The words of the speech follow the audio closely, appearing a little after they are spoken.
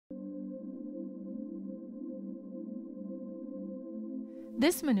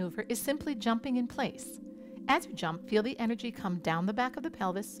This maneuver is simply jumping in place. As you jump, feel the energy come down the back of the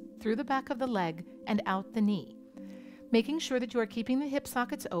pelvis, through the back of the leg, and out the knee. Making sure that you are keeping the hip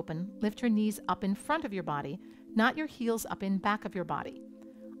sockets open, lift your knees up in front of your body, not your heels up in back of your body.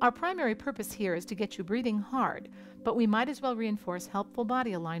 Our primary purpose here is to get you breathing hard, but we might as well reinforce helpful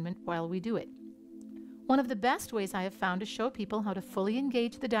body alignment while we do it. One of the best ways I have found to show people how to fully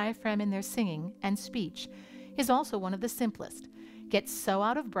engage the diaphragm in their singing and speech is also one of the simplest. Get so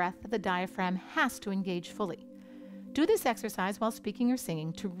out of breath that the diaphragm has to engage fully. Do this exercise while speaking or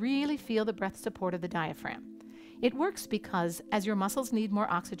singing to really feel the breath support of the diaphragm. It works because, as your muscles need more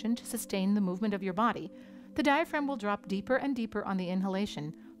oxygen to sustain the movement of your body, the diaphragm will drop deeper and deeper on the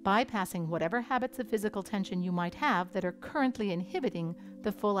inhalation, bypassing whatever habits of physical tension you might have that are currently inhibiting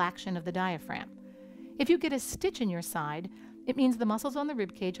the full action of the diaphragm. If you get a stitch in your side, it means the muscles on the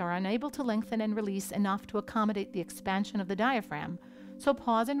ribcage are unable to lengthen and release enough to accommodate the expansion of the diaphragm, so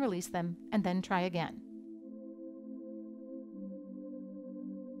pause and release them, and then try again.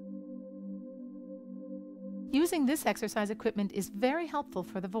 Using this exercise equipment is very helpful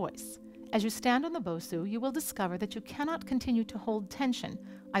for the voice. As you stand on the Bosu, you will discover that you cannot continue to hold tension,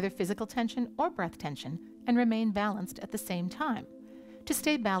 either physical tension or breath tension, and remain balanced at the same time. To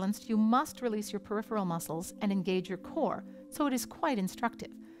stay balanced, you must release your peripheral muscles and engage your core, so it is quite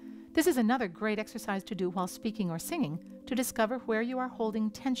instructive. This is another great exercise to do while speaking or singing to discover where you are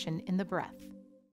holding tension in the breath.